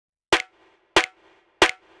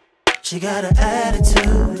She got an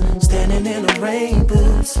attitude, standing in the rain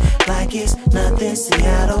boots, like it's nothing.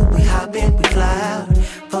 Seattle, we hop in, we fly out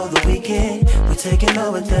for the weekend. We taking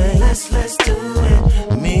over things. Let's do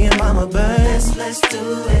it. Me and Mama Bird. Let's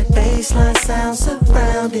do it. Baseline sound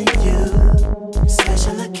surrounding you.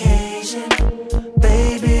 Special occasion,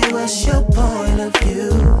 baby, what's your point of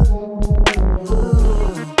view?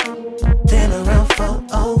 Ooh. Then around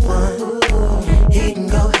 401, he can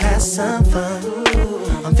go have some fun.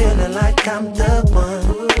 I'm feeling like I'm the one.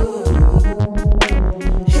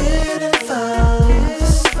 Hidden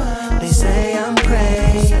foes, they say I'm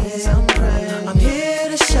crazy. I'm here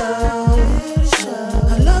to show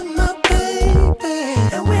I love my baby.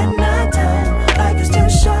 And we're not done. Life is too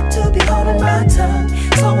short to be holding my tongue.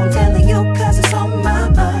 So I'm telling you cause it's on my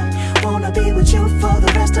mind. Wanna be with you for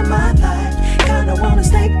the rest of my life. Kinda wanna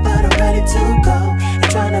stay but I'm ready to go. And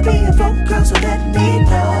tryna be a folk girl, so let me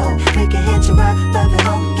know. We can hit you right, love it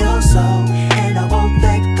on your soul. And I won't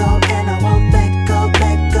let go, and I won't let go.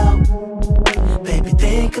 Baby,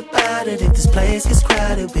 think about it. If this place gets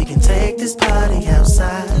crowded, we can take this party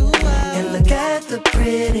outside and look at the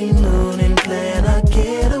pretty moon and plan a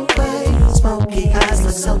getaway. Smoky eyes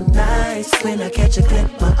look so nice when I catch a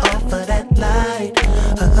glimmer off of that light.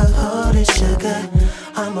 Oh, this sugar,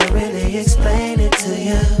 I'ma really explain it to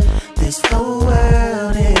you. This whole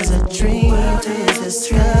world is a dream to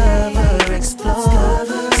discover, explore.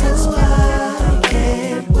 So I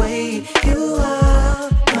can't wait. You are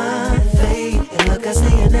my fate. And look, I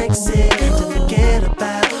see an exit to forget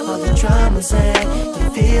about all the dramas and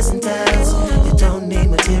your fears and doubts. You don't need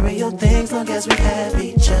material things long as we have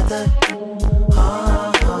each other.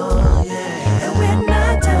 Oh, yeah. And we're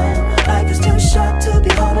not done. Life is too short to be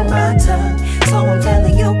holding my tongue. So I'm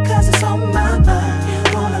telling you cause it's on my mind.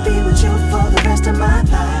 Wanna be with you for the rest of my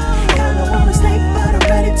life. Kinda wanna stay but I'm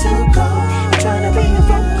ready to go. I'm tryna be a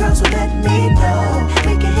broke girl, so let me know.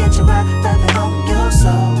 We can hit you right, love it on your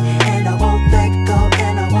soul. And I won't let go,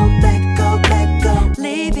 and I won't let go.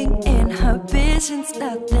 Living in her visions,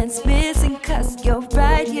 nothing's missing cause you're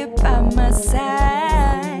right here by my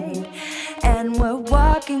side. And we're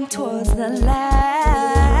walking towards the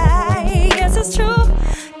light. Yes, it's true,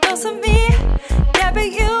 those are me, that be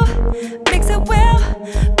you. Mix it well,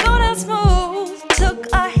 go down smooth. Took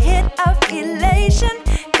a hit of elation,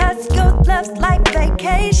 cause your love's like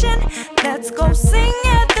vacation. Let's go sing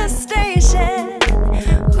at the station.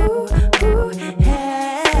 Ooh, ooh,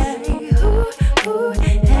 hey, ooh, ooh,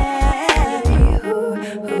 hey, ooh,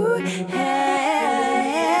 ooh,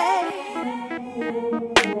 hey.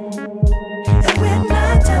 And we're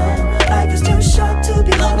not done. Life is too short to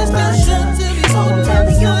be holding my tongue. So I'm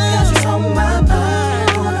telling you